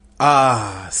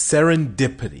Ah,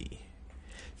 serendipity.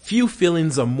 Few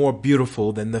feelings are more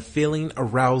beautiful than the feeling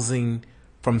arousing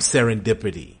from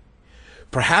serendipity.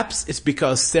 Perhaps it's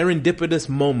because serendipitous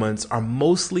moments are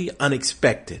mostly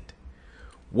unexpected.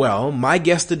 Well, my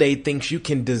guest today thinks you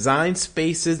can design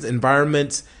spaces,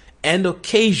 environments, and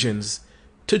occasions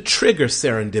to trigger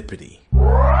serendipity.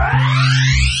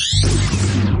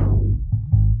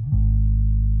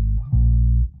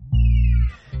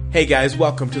 Hey guys,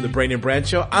 welcome to the Brain and Brand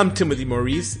Show. I'm Timothy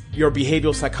Maurice, your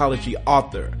behavioral psychology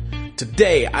author.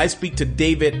 Today, I speak to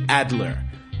David Adler,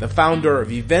 the founder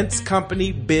of events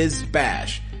company Biz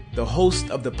Bash, the host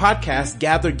of the podcast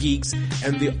Gather Geeks,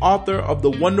 and the author of the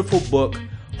wonderful book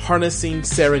Harnessing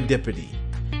Serendipity.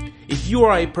 If you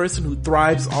are a person who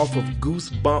thrives off of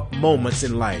goosebump moments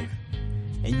in life,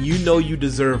 and you know you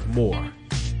deserve more,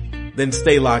 then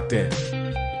stay locked in.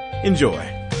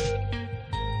 Enjoy.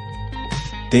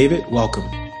 David, welcome.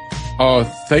 Oh,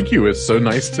 thank you. It's so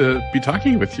nice to be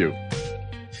talking with you.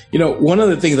 You know, one of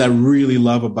the things I really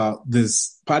love about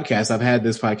this podcast, I've had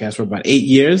this podcast for about 8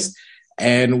 years,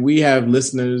 and we have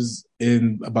listeners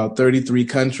in about 33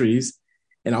 countries.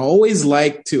 And I always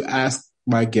like to ask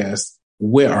my guests,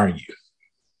 where are you?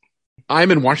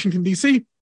 I'm in Washington, D.C.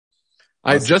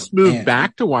 I just moved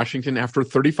back to Washington after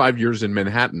 35 years in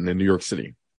Manhattan in New York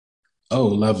City. Oh,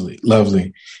 lovely,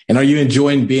 lovely. And are you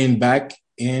enjoying being back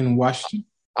in Washington?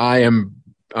 I'm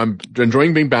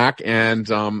enjoying being back, and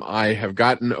I have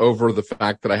gotten over the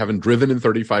fact that I haven't driven in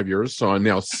 35 years, so I'm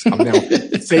now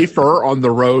safer on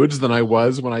the roads than I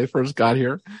was when I first got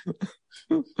here.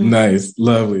 Nice,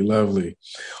 lovely, lovely.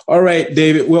 All right,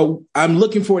 David. Well, I'm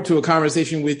looking forward to a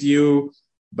conversation with you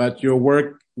about your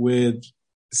work with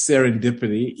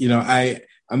serendipity. You know,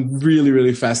 I'm really,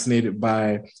 really fascinated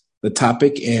by the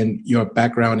topic and your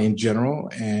background in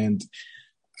general. And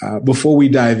before we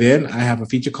dive in, I have a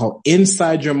feature called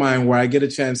Inside Your Mind, where I get a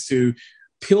chance to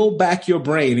peel back your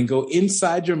brain and go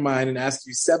inside your mind and ask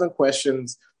you 7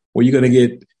 questions where you're going to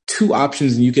get 2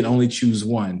 options and you can only choose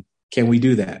one. Can we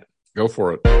do that? Go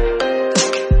for it.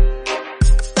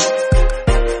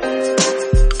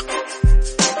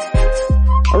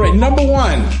 All right. Number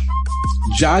 1,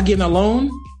 jogging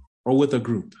alone or with a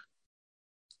group?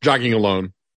 Jogging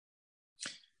alone.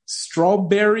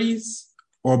 Strawberries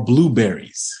or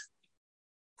blueberries?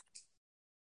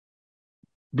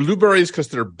 Blueberries, because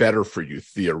they're better for you,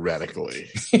 theoretically.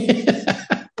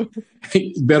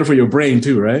 Better for your brain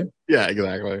too, right? Yeah,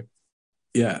 exactly.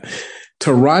 Yeah.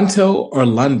 Toronto or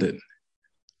London?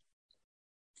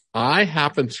 I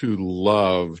happen to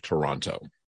love Toronto.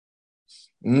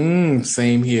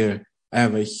 Same here. I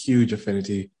have a huge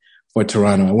affinity for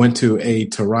Toronto. I went to a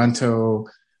Toronto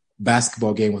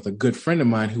basketball game with a good friend of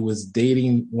mine who was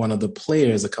dating one of the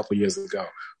players a couple years ago,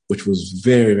 which was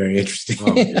very, very interesting.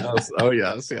 Oh,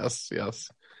 yes.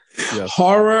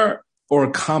 Horror or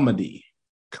comedy?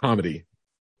 Comedy.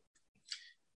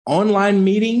 Online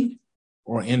meeting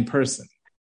or in person?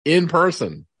 In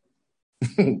person.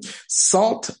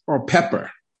 Salt or pepper?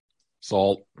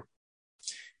 Salt.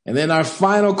 And then our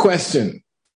final question,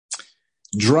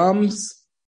 drums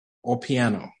or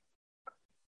piano?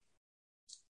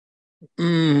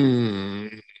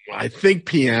 I think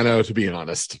piano, to be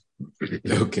honest.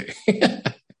 Okay.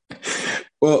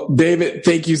 Well, David,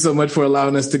 thank you so much for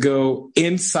allowing us to go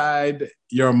inside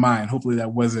your mind. Hopefully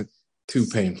that wasn't too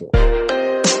painful. I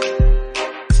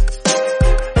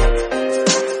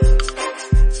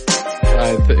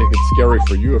think it's scary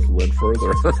for you if it went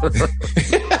further.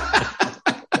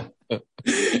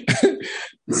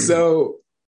 So,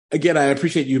 again, I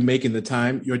appreciate you making the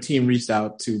time. Your team reached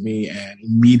out to me, and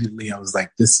immediately I was like,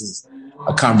 this is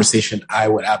a conversation I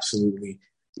would absolutely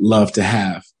love to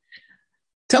have.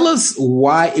 Tell us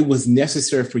why it was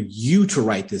necessary for you to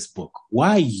write this book.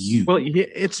 Why you? Well,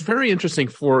 it's very interesting.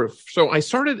 So I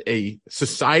started a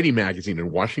society magazine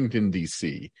in Washington,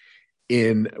 D.C.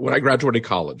 when I graduated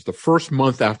college. The first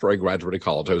month after I graduated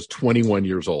college, I was 21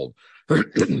 years old.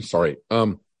 Sorry.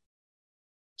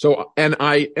 And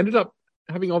I ended up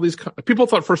having all these people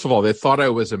thought, first of all, they thought I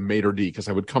was a maitre d' because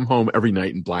I would come home every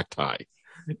night in black tie.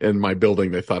 In my building,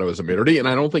 they thought I was a maitre d', and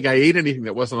I don't think I ate anything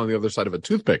that wasn't on the other side of a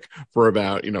toothpick for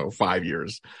about 5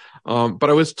 years. But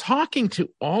I was talking to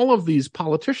all of these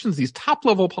politicians, these top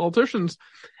level politicians,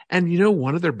 and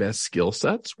one of their best skill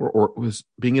sets was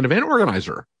being an event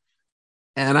organizer.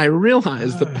 And I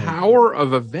realized the power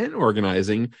of event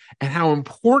organizing and how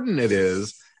important it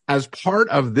is as part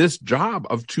of this job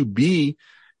of to be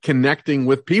connecting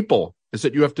with people, is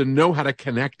that you have to know how to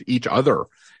connect each other.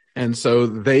 And so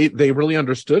they really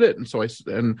understood it. And so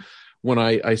when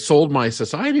I sold my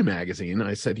society magazine,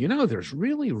 I said, there's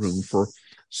really room for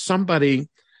somebody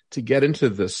to get into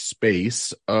the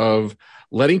space of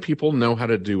letting people know how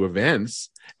to do events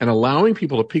and allowing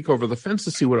people to peek over the fence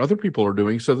to see what other people are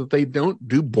doing so that they don't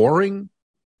do boring,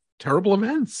 terrible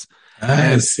events.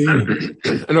 I see.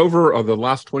 And over the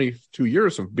last 22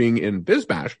 years of being in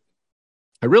BizBash,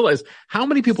 I realized how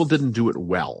many people didn't do it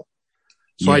well.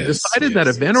 So I decided that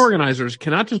event organizers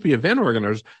cannot just be event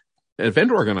organizers.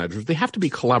 They have to be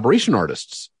collaboration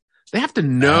artists. They have to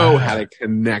know how to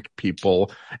connect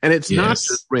people. And it's not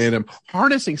just random.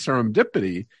 Harnessing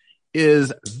serendipity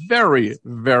is very,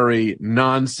 very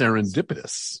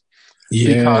non-serendipitous.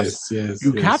 Because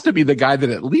you have to be the guy that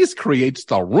at least creates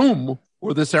the room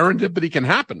where the serendipity can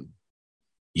happen.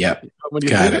 Yep.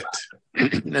 Got it.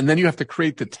 And then you have to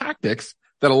create the tactics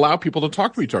that allow people to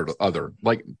talk to each other.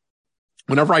 Like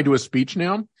whenever I do a speech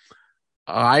now,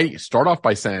 I start off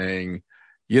by saying,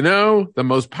 the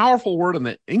most powerful word in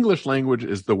the English language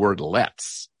is the word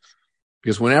let's.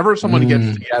 Because whenever someone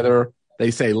gets together,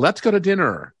 they say, let's go to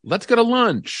dinner, let's go to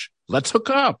lunch, let's hook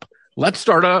up, let's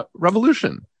start a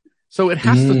revolution. So it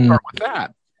has to start with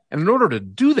that. And in order to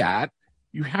do that,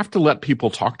 you have to let people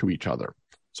talk to each other.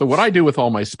 So what I do with all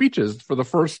my speeches, for the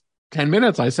first 10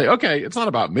 minutes, I say, okay, it's not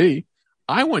about me.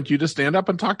 I want you to stand up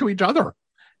and talk to each other.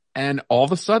 And all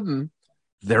of a sudden,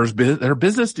 there are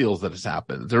business deals that has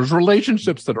happened. There's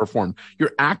relationships that are formed.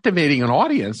 You're activating an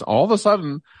audience. All of a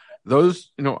sudden,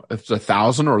 those, if it's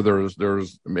 1,000 or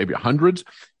there's maybe hundreds,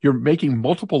 you're making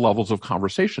multiple levels of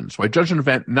conversation. So I judge an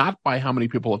event not by how many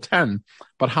people attend,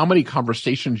 but how many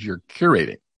conversations you're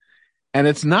curating. And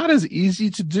it's not as easy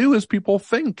to do as people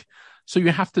think. So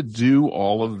you have to do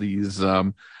all of these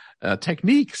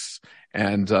techniques.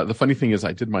 And the funny thing is,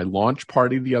 I did my launch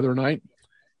party the other night.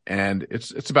 And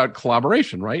it's about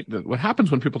collaboration, right? What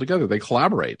happens when people together, they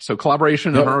collaborate. So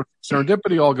collaboration and our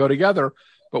serendipity all go together.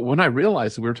 But when I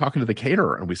realized that we were talking to the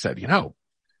caterer and we said, what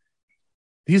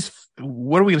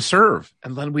are we going to serve?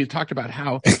 And then we talked about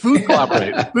how food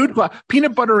collaborates.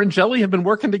 Peanut butter and jelly have been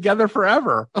working together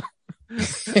forever.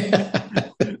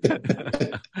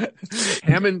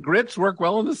 Ham and grits work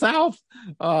well in the South.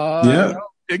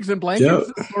 Pigs and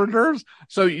blankets and hors d'oeuvres.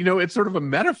 So, it's sort of a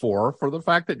metaphor for the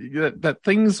fact that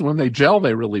things, when they gel,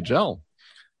 they really gel.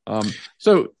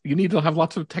 So you need to have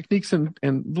lots of techniques and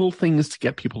little things to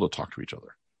get people to talk to each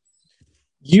other.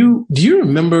 Do you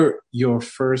remember your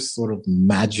first sort of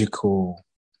magical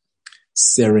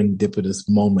serendipitous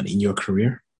moment in your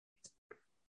career?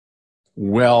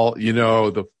 Well,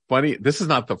 this is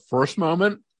not the first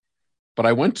moment, but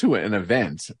I went to an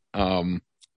event, and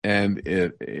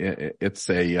it's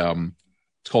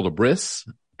called a bris,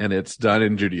 and it's done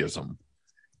in Judaism.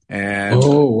 And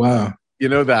oh, wow. You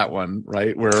know that one,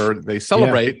 right? Where they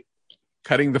celebrate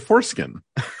cutting the foreskin.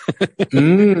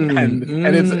 And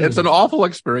it's an awful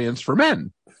experience for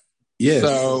men. Yes.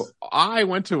 So I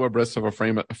went to a bris of a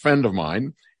friend of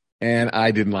mine, and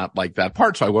I did not like that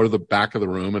part. So I went to the back of the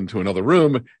room and to another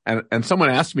room, and someone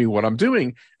asked me what I'm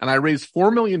doing, and I raised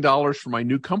 $4 million for my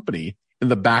new company in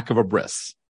the back of a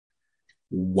bris.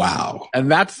 Wow. And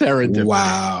that's serendipity.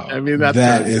 Wow. I mean,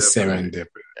 that is serendipity.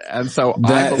 And so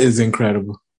that is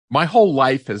incredible. My whole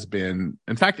life has been,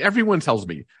 in fact, everyone tells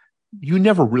me, you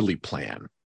never really plan.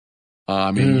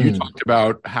 You talked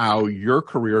about how your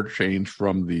career changed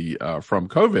from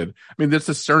COVID. I mean, there's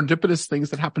the serendipitous things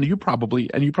that happen to you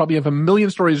and you probably have a million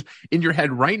stories in your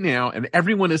head right now. And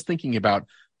everyone is thinking about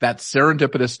that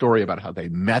serendipitous story about how they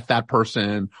met that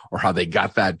person or how they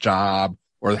got that job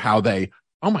or how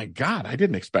oh my God, I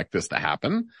didn't expect this to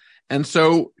happen. And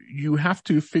so you have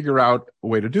to figure out a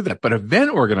way to do that. But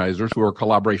event organizers who are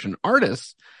collaboration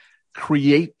artists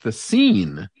create the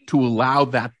scene to allow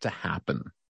that to happen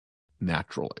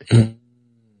naturally.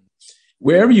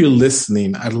 Wherever you're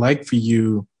listening, I'd like for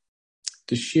you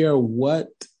to share what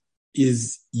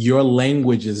is your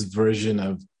language's version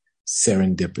of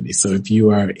serendipity. So if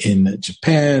you are in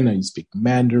Japan or you speak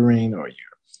Mandarin or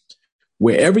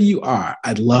wherever you are,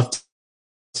 I'd love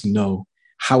to know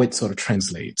how it sort of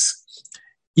translates.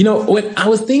 When I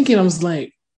was thinking, I was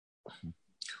like,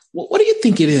 what do you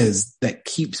think it is that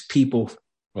keeps people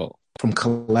from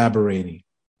collaborating?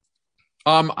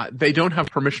 They don't have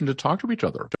permission to talk to each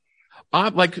other.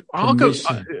 I'll go.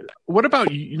 What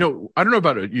about you? I don't know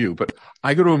about you, but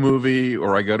I go to a movie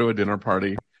or I go to a dinner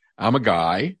party. I'm a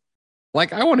guy.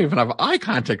 I won't even have eye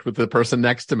contact with the person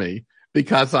next to me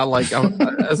because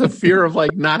as a fear of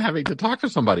not having to talk to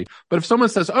somebody. But if someone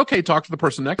says, "Okay, talk to the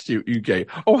person next to you," you go,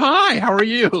 "Oh, hi, how are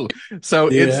you?" So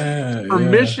it's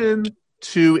permission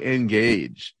to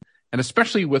engage. And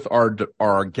especially with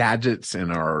our gadgets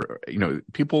and our,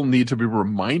 people need to be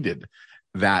reminded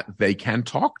that they can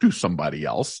talk to somebody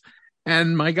else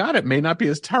And my God, it may not be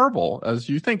as terrible as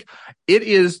you think. It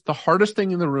is the hardest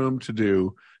thing in the room to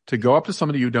do, to go up to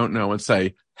somebody you don't know and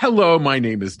say, hello, my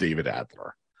name is David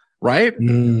Adler. Right? I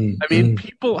mean,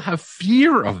 people have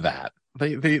fear of that.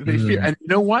 They fear. And you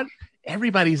know what?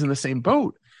 Everybody's in the same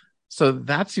boat. So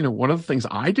that's, one of the things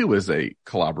I do as a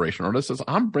collaboration artist is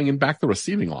I'm bringing back the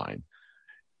receiving line,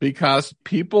 because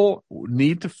people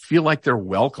need to feel like they're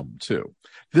welcome too.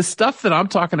 The stuff that I'm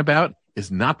talking about is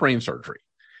not brain surgery.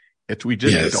 We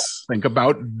just don't think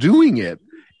about doing it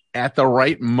at the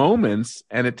right moments,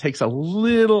 and it takes a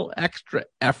little extra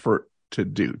effort to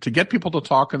get people to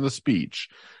talk in the speech.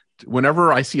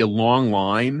 Whenever I see a long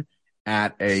line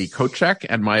at a coat check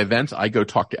at my events, I go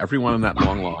talk to everyone in that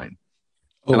long line.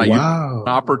 And I use an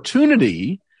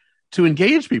opportunity to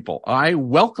engage people. I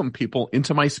welcome people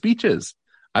into my speeches.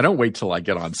 I don't wait till I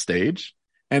get on stage.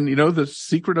 And, the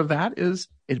secret of that is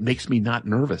it makes me not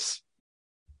nervous.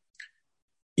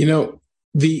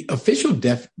 The official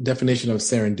definition of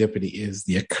serendipity is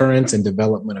the occurrence and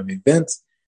development of events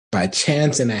by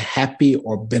chance in a happy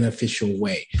or beneficial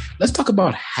way. Let's talk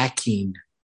about hacking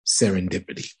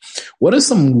serendipity. What are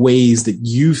some ways that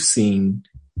you've seen,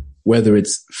 whether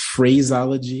it's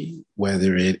phraseology,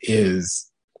 whether it is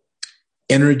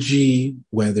energy,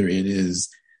 whether it is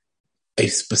a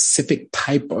specific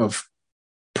type of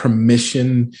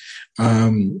permission,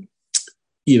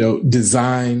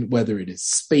 design, whether it is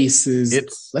spaces.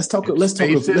 Let's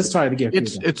try it again.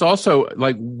 It's also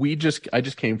like I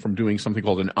just came from doing something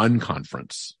called an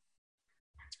unconference.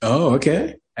 Oh,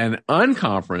 okay. An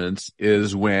unconference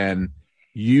is when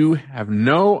you have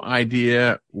no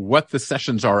idea what the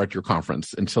sessions are at your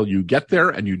conference until you get there,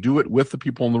 and you do it with the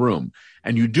people in the room,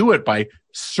 and you do it by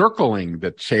circling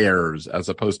the chairs as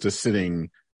opposed to sitting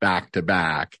back to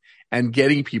back and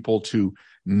getting people to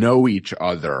know each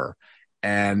other.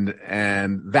 And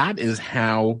that is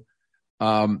how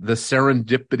the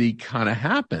serendipity kind of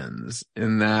happens,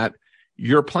 in that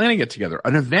you're planning it together.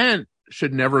 An event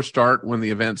should never start when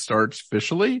the event starts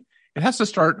officially. It has to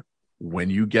start when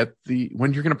you're going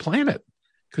to plan it,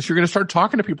 because you're going to start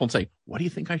talking to people and say, what do you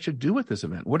think I should do with this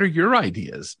event? What are your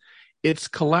ideas? It's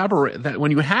that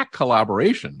when you hack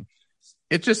collaboration,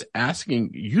 it's just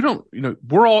asking,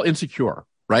 we're all insecure,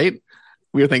 right?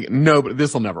 We think, no, but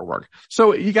this will never work.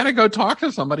 So you got to go talk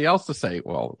to somebody else to say,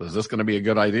 well, is this going to be a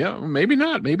good idea? Maybe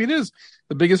not. Maybe it is.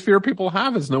 The biggest fear people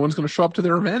have is no one's going to show up to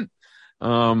their event.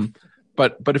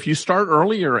 But if you start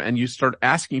earlier and you start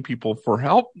asking people for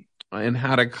help in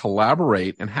how to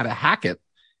collaborate and how to hack it,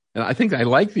 and I think I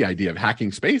like the idea of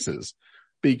hacking spaces,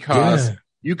 because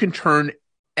you can turn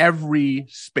every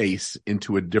space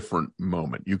into a different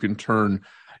moment. You can turn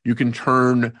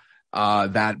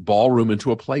that ballroom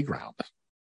into a playground,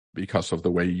 because of the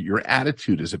way your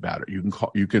attitude is about it.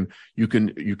 You can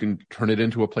turn it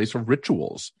into a place of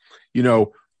rituals.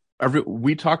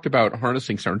 We talked about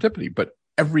harnessing serendipity, but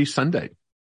every Sunday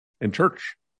in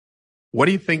church, what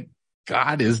do you think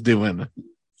God is doing?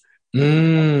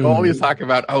 We always talk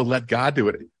about, let God do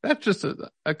it. That's just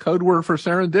a code word for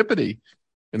serendipity.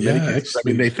 In many cases,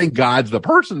 they think God's the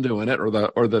person doing it, or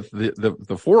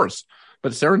the force.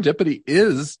 But serendipity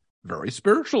is very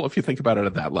spiritual if you think about it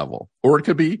at that level, or it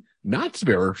could be not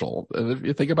spiritual if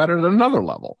you think about it at another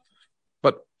level.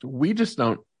 But we just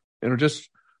don't, just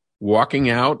walking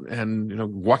out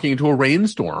and walking into a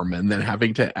rainstorm and then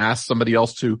having to ask somebody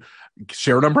else to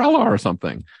share an umbrella or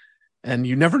something, and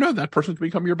you never know, that person could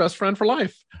become your best friend for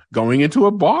life. Going into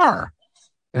a bar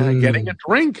and getting a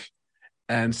drink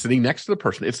and sitting next to the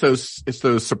person, it's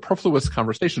those superfluous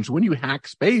conversations. When you hack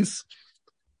space,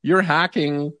 you're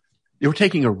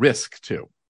taking a risk too.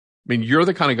 I mean, you're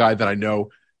the kind of guy that I know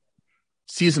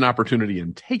sees an opportunity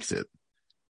and takes it,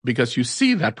 because you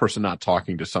see that person not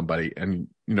talking to somebody. And,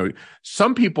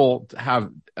 some people have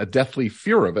a deathly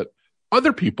fear of it.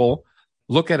 Other people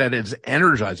look at it as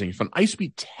energizing fun. I used to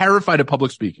be terrified of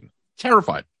public speaking,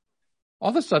 terrified.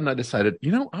 All of a sudden I decided,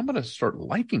 I'm going to start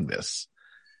liking this.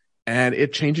 And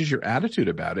it changes your attitude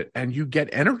about it, and you get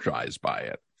energized by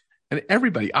it. And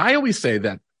I always say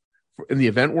that in the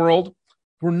event world,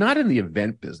 we're not in the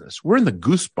event business. We're in the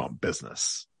goosebump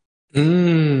business. I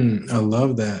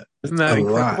love that. Isn't that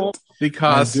incredible?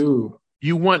 Because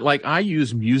you want, I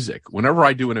use music. Whenever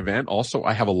I do an event, also,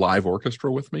 I have a live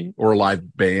orchestra with me, or a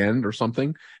live band or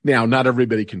something. Now, not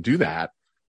everybody can do that,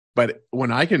 but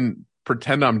when I can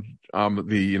pretend I'm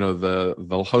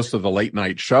the host of the late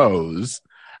night shows,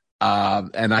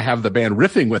 and I have the band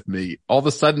riffing with me, all of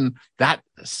a sudden that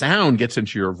sound gets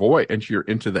into your voice,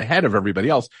 into the head of everybody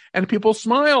else, and people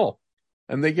smile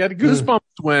and they get goosebumps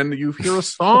when you hear a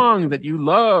song that you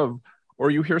love, or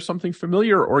you hear something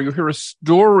familiar, or you hear a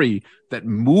story that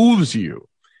moves you,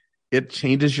 it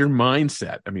changes your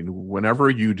mindset. I mean, whenever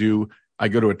I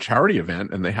go to a charity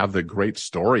event and they have the great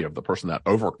story of the person that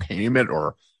overcame it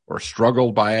or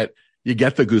struggled by it, you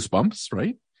get the goosebumps,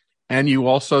 right? And you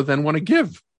also then want to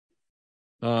give.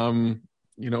 When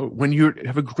you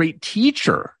have a great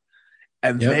teacher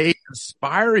and they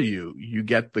inspire you, you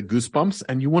get the goosebumps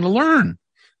and you want to learn.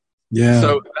 Yeah.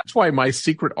 So that's why my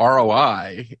secret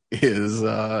ROI is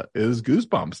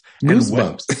goosebumps.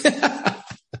 Goosebumps.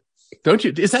 Don't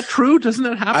you? Is that true? Doesn't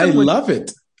that happen? I love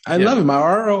it. I love it. My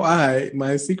ROI,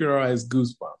 my secret ROI is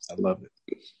goosebumps. I love it.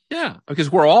 Yeah,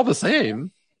 because we're all the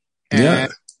same.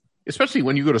 And especially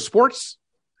when you go to sports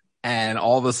and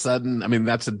all of a sudden, I mean,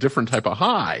 that's a different type of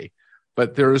high.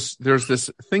 But there's this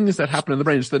things that happen in the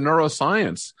brain. It's the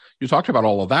neuroscience. You talked about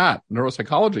all of that,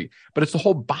 neuropsychology, but it's the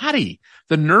whole body.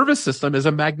 The nervous system is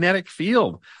a magnetic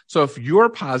field. So if you're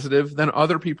positive, then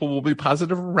other people will be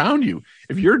positive around you.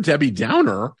 If you're Debbie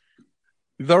Downer,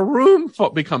 the room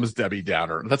becomes Debbie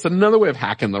Downer. That's another way of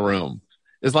hacking the room.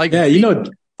 It's like,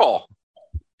 David,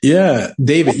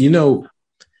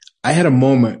 I had a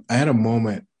moment.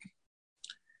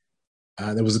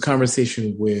 There was a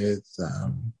conversation with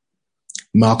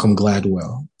Malcolm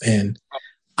Gladwell, and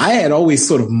I had always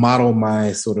sort of modeled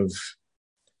my sort of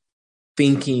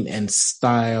thinking and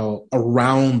style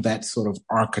around that sort of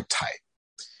archetype.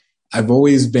 I've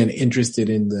always been interested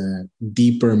in the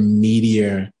deeper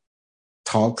media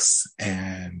talks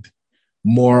and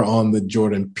more on the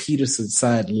Jordan Peterson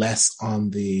side, less on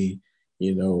the,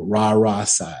 rah-rah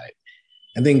side.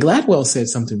 And then Gladwell said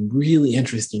something really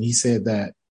interesting. He said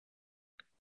that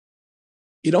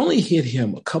it only hit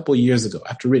him a couple of years ago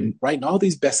after writing all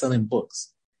these best-selling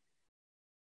books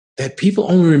that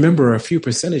people only remember a few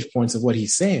percentage points of what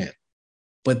he's saying,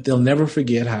 but they'll never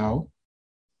forget how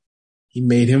he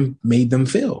made them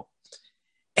feel.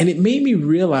 And it made me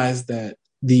realize that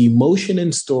the emotion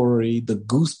and story, the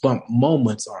goosebump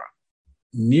moments are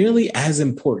nearly as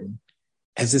important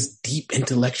as this deep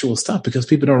intellectual stuff because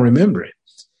people don't remember it.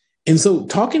 And so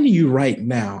talking to you right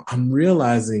now, I'm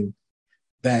realizing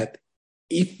that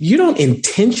if you don't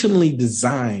intentionally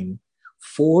design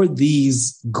for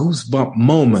these goosebump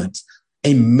moments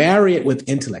and marry it with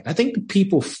intellect, I think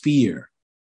people fear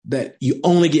that you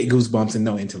only get goosebumps and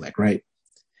no intellect, right?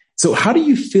 So how do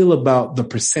you feel about the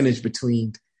percentage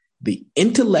between the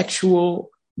intellectual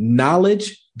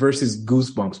knowledge versus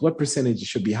goosebumps? What percentage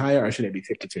should be higher, or should it be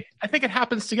 50-50? I think it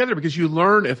happens together because you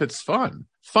learn if it's fun.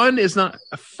 Fun is not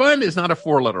a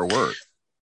 4-letter word.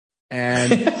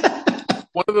 And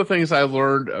one of the things I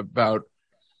learned about,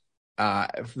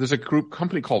 there's a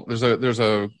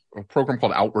program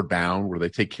called Outward Bound where they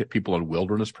take people on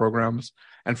wilderness programs.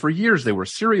 And for years they were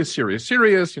serious.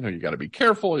 You got to be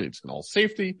careful. It's in all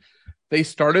safety. They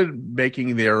started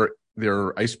making their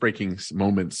ice-breaking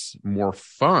moments more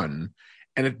fun,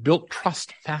 and it built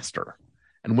trust faster.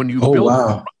 And when you build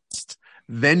trust,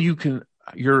 then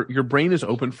your brain is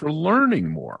open for learning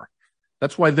more.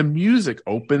 That's why the music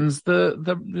opens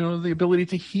the ability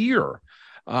to hear.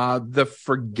 The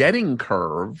forgetting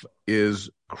curve is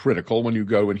critical. When you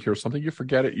go and hear something, you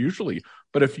forget it usually.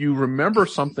 But if you remember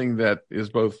something that is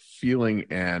both feeling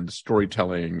and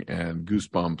storytelling and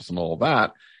goosebumps and all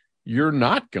that, you're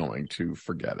not going to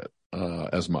forget it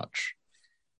as much.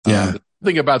 Yeah. The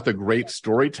thing about the great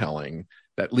storytelling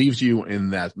that leaves you in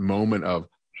that moment of,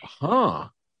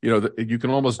 you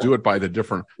can almost do it by the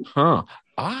different,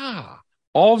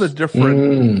 all the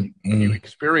different you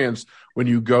experience when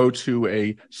you go to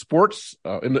a sports,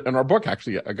 in our book,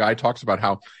 actually, a guy talks about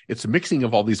how it's a mixing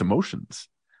of all these emotions.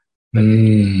 You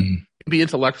can be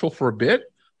intellectual for a bit,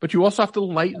 but you also have to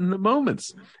lighten the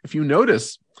moments. If you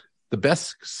notice, the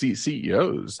best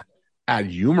CEOs add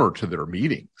humor to their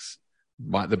meetings.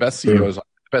 The best CEOs, the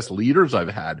best leaders I've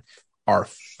had are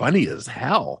funny as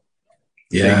hell.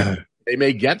 Yeah. They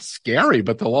may get scary,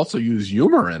 but they'll also use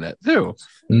humor in it too.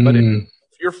 But if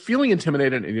you're feeling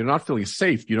intimidated and you're not feeling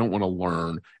safe, you don't want to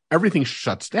learn. Everything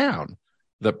shuts down.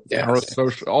 The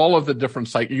parasocial, all of the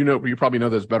different you probably know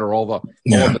this better. All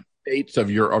the states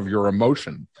of your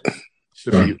emotion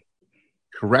should be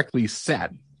correctly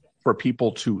set for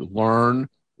people to learn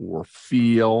or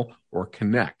feel or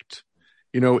connect.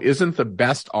 Isn't the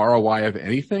best ROI of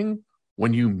anything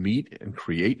when you meet and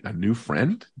create a new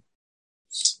friend?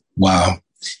 Wow.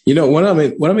 What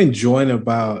I'm enjoying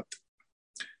about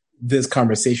this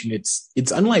conversation,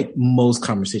 it's unlike most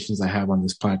conversations I have on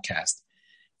this podcast.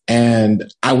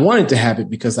 And I wanted to have it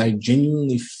because I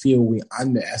genuinely feel we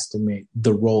underestimate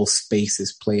the role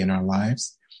spaces play in our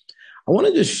lives. I want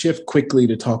to just shift quickly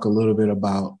to talk a little bit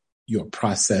about your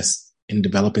process in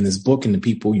developing this book and the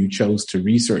people you chose to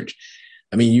research.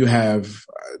 I mean, you have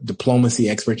diplomacy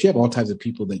experts. You have all types of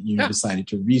people that you decided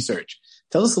to research.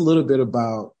 Tell us a little bit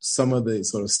about some of the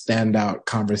sort of standout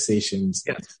conversations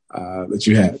that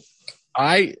you had.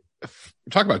 I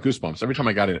talk about goosebumps every time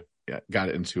I got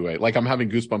into it. Like I'm having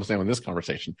goosebumps now in this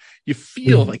conversation. You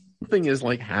feel like something is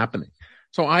like happening.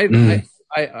 So I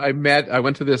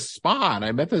went to this spa and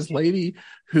I met this lady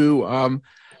who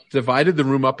divided the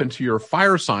room up into your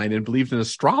fire sign and believed in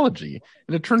astrology.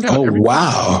 And it turned out every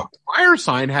fire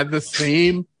sign had the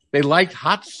same, they liked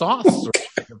hot sauce. Or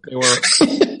they were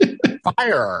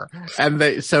fire. And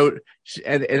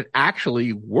it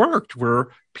actually worked where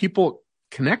people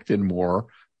connected more,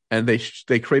 and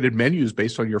they created menus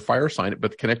based on your fire sign,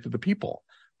 but connected the people.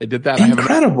 They did that.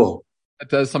 Incredible. That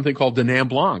does something called Dinan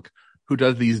Blanc, who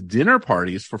does these dinner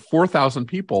parties for 4,000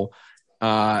 people,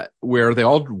 where they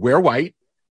all wear white.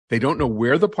 They don't know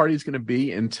where the party's going to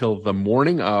be until the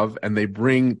morning of, and they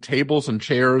bring tables and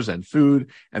chairs and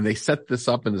food, and they set this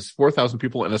up in this 4,000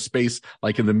 people in a space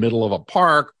like in the middle of a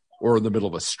park or in the middle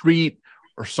of a street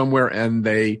or somewhere, and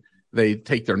they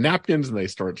take their napkins and they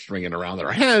start stringing around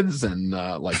their heads and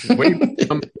waving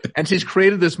them. And she's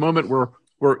created this moment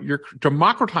where you're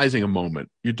democratizing a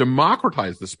moment. You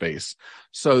democratize the space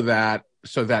so that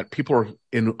people are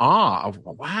in awe of,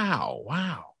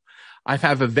 wow. I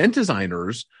have event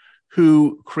designers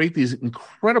who create these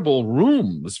incredible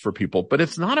rooms for people, but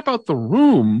it's not about the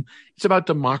room. It's about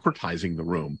democratizing the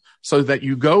room so that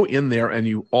you go in there and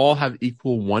you all have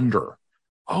equal wonder.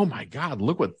 Oh my God,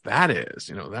 look what that is.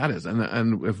 That is.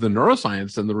 And if the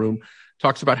neuroscience in the room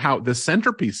talks about how the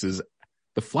centerpieces,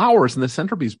 the flowers in the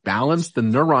centerpiece balance the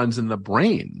neurons in the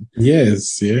brain.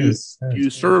 Yes. You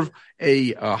serve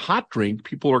a hot drink,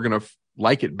 people are going to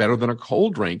like it better than a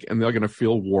cold drink, and they're going to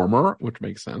feel warmer, which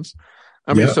makes sense.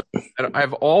 I mean, so I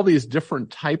have all these different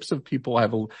types of people. I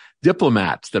have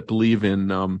diplomats that believe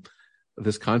in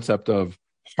this concept of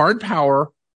hard power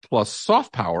plus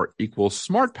soft power equals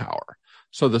smart power.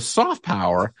 So the soft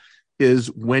power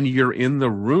is when you're in the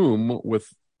room with,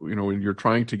 when you're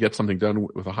trying to get something done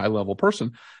with a high level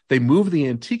person, they move the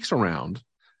antiques around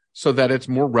so that it's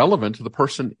more relevant to the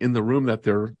person in the room that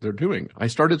they're doing. I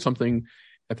started something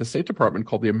at the State Department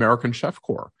called the American Chef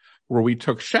Corps, where we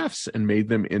took chefs and made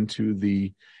them into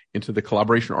the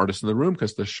collaboration artists in the room,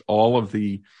 because all of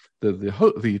the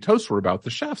toasts were about the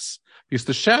chefs, because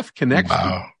the chef connects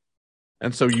you.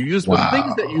 And so you use the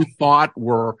things that you thought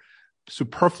were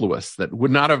superfluous, that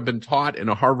would not have been taught in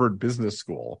a Harvard business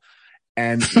school.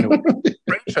 And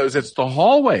Brent shows it's the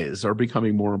hallways are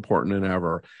becoming more important than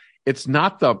ever. It's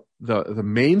not the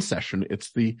main session.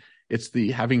 It's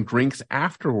the having drinks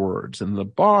afterwards in the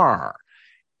bar.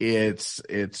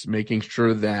 It's making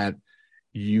sure that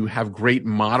you have great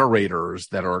moderators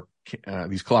that are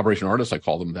these collaboration artists, I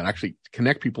call them, that actually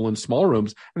connect people in small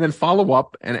rooms and then follow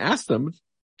up and ask them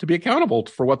to be accountable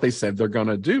for what they said they're going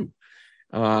to do.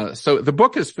 So the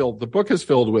book is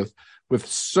filled with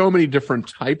so many different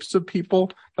types of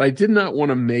people, but I did not want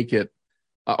to make it.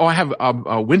 I have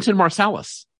Wynton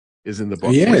Marsalis is in the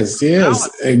book. Yes.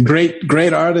 A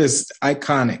great artist,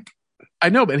 iconic. I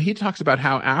know, but he talks about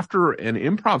how after an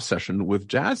improv session with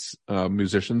jazz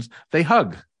musicians, they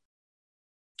hug.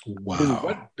 Wow. And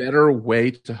what better way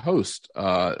to host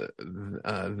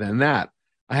than that?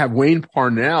 I have Wayne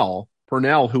Parnell,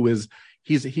 who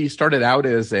he started out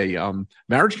as a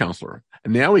marriage counselor,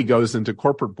 and now he goes into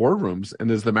corporate boardrooms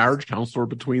and is the marriage counselor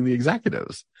between the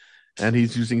executives. And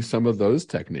he's using some of those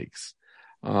techniques.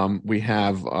 We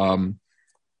have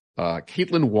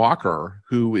Caitlin Walker,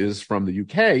 who is from the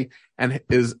UK and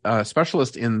is a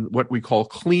specialist in what we call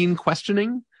clean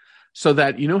questioning, so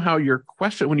that how your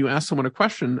question, when you ask someone a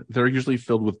question, they're usually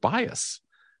filled with bias.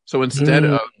 So instead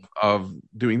of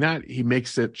doing that, she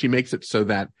makes it so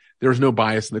that there's no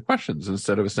bias in the questions.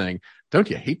 Instead of saying, "Don't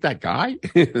you hate that guy?"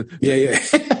 Yeah.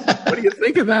 What do you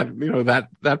think of that?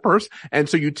 That person. And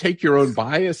so you take your own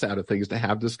bias out of things to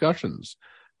have discussions.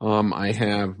 I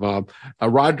have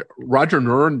Roger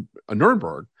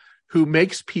Nuremberg, who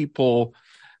makes people.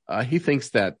 He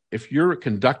thinks that if you're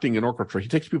conducting an orchestra, he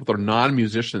takes people that are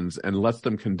non-musicians and lets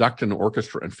them conduct an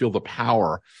orchestra and feel the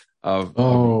power of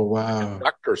a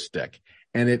conductor stick.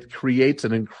 And it creates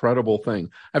an incredible thing.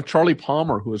 I have Charlie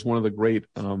Palmer, who is one of the great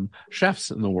chefs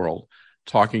in the world,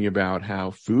 talking about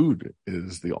how food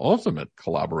is the ultimate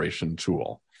collaboration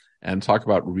tool, and talk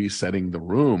about resetting the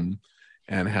room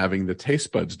and having the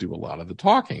taste buds do a lot of the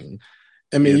talking.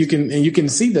 I mean, you can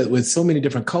see that with so many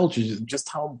different cultures, just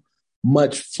how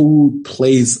much food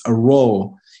plays a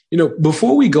role.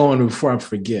 Before we go on, before I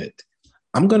forget,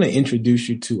 I'm going to introduce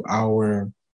you to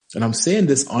and I'm saying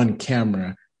this on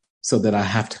camera, so that I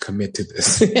have to commit to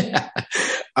this.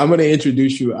 I'm going to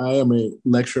introduce you. I am a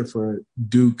lecturer for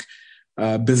Duke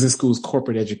Business School's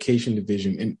Corporate Education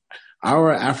Division. In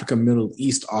our Africa Middle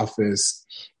East office,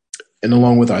 and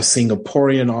along with our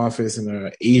Singaporean office and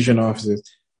our Asian offices,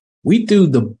 we do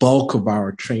the bulk of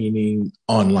our training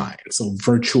online, so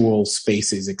virtual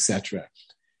spaces, etc.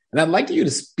 And I'd like you to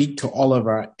speak to all of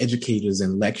our educators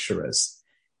and lecturers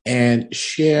and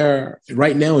share,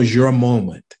 right now is your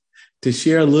moment, to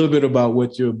share a little bit about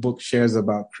what your book shares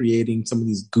about creating some of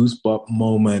these goosebump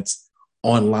moments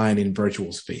online in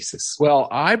virtual spaces. Well,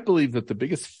 I believe that the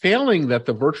biggest failing that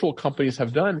the virtual companies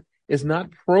have done is not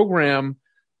program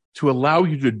to allow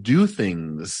you to do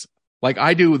things. Like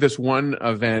I do this one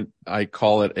event, I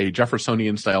call it a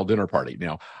Jeffersonian style dinner party.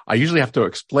 Now, I usually have to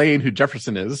explain who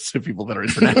Jefferson is to people that are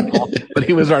international, but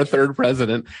he was our third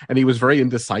president and he was very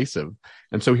indecisive.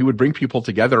 And so he would bring people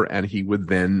together and he would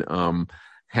then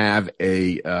have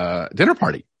a dinner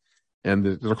party. And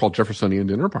they're called Jeffersonian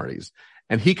dinner parties.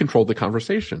 And he controlled the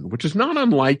conversation, which is not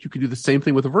unlike you could do the same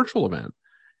thing with a virtual event.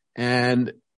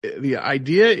 And the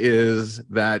idea is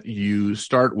that you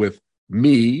start with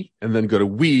me and then go to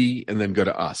we and then go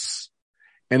to us.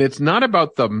 And it's not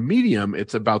about the medium,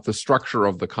 it's about the structure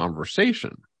of the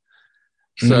conversation.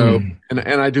 So, and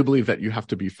I do believe that you have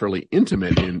to be fairly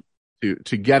intimate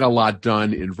to get a lot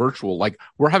done in virtual. Like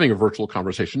we're having a virtual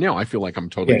conversation now. I feel like I'm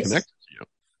totally connected to you.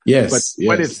 Yes. But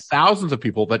when it's thousands of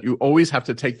people, that you always have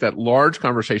to take that large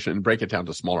conversation and break it down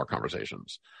to smaller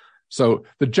conversations. So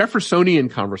the Jeffersonian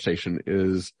conversation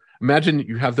is, imagine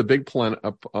you have the big plan,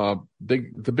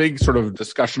 the big sort of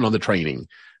discussion on the training.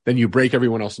 Then you break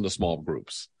everyone else into small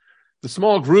groups. The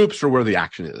small groups are where the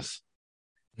action is.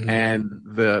 And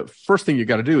the first thing you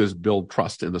got to do is build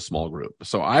trust in the small group.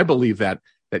 So I believe that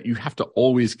you have to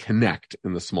always connect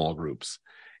in the small groups.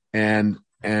 And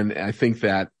I think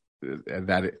that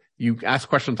you ask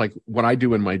questions like what I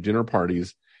do in my dinner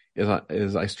parties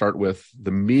is I start with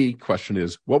the me question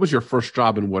is, what was your first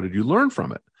job and what did you learn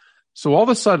from it? So all of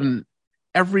a sudden,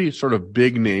 every sort of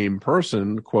big name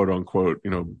person, quote unquote,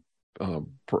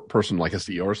 person like a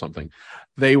CEO or something,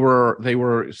 they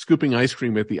were scooping ice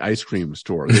cream at the ice cream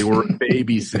store. They were a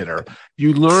babysitter.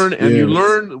 You learn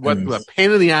what the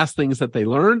pain in the ass things that they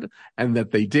learned and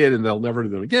that they did, and they'll never do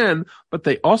them again. But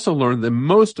they also learned the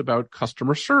most about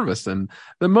customer service and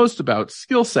the most about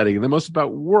skill setting and the most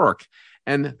about work.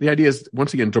 And the idea is,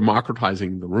 once again,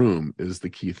 democratizing the room is the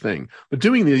key thing. But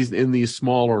doing these in these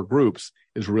smaller groups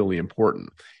is really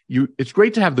important. It's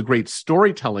great to have the great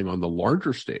storytelling on the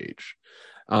larger stage.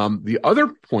 The other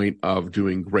point of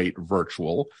doing great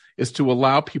virtual is to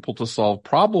allow people to solve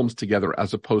problems together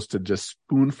as opposed to just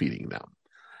spoon feeding them.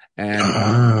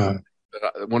 And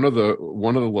one of the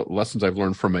lessons I've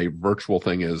learned from a virtual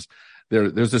thing is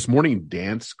there's this morning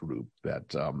dance group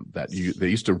they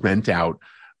used to rent out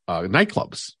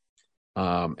nightclubs,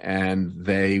 and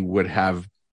they would have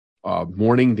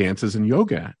morning dances and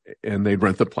yoga, and they'd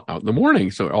rent out in the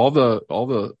morning. So all the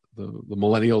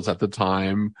millennials at the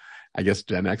time, I guess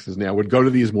Gen X's now, would go to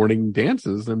these morning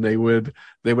dances, and they would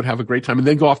have a great time, and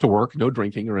then go off to work, no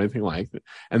drinking or anything like that.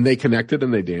 And they connected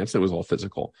and they danced. It was all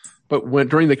physical. But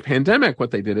during the pandemic,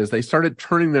 what they did is they started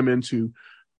turning them into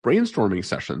brainstorming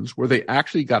sessions where they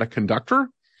actually got a conductor,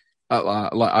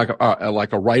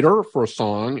 like a writer for a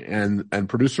song and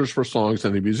producers for songs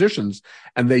and the musicians.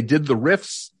 And they did the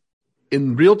riffs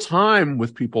in real time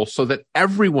with people so that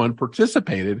everyone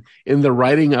participated in the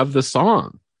writing of the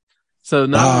song. So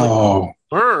not only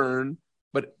learn,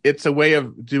 but it's a way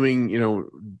of doing,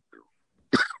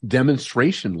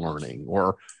 demonstration learning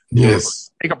or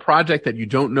take a project that you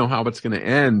don't know how it's going to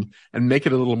end and make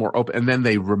it a little more open. And then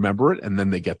they remember it, and then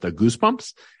they get the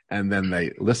goosebumps, and then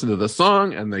they listen to the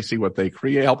song and they see what they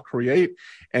help create.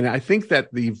 And I think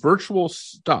that the virtual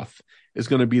stuff is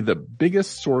going to be the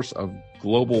biggest source of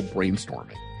global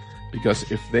brainstorming, because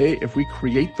if we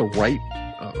create the right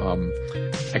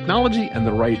technology and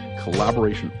the right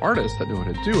collaboration artists that know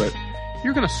how to do it,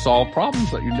 you're going to solve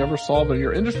problems that you never solved in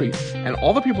your industry. And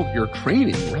all the people that you're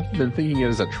training, rather than thinking it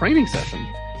as a training session,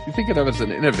 you think of it as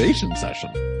an innovation session.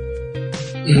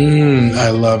 I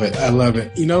love it. I love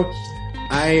it.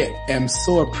 I am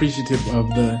so appreciative of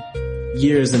the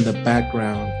years in the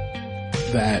background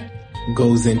that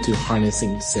goes into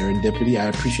harnessing serendipity. I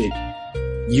appreciate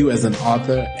you as an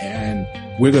author, and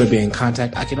we're going to be in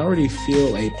contact. I can already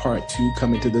feel a part 2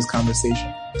 coming to this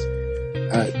conversation.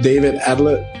 David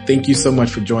Adler, thank you so much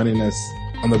for joining us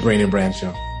on the Brain and Brand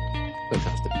Show.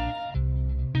 Fantastic.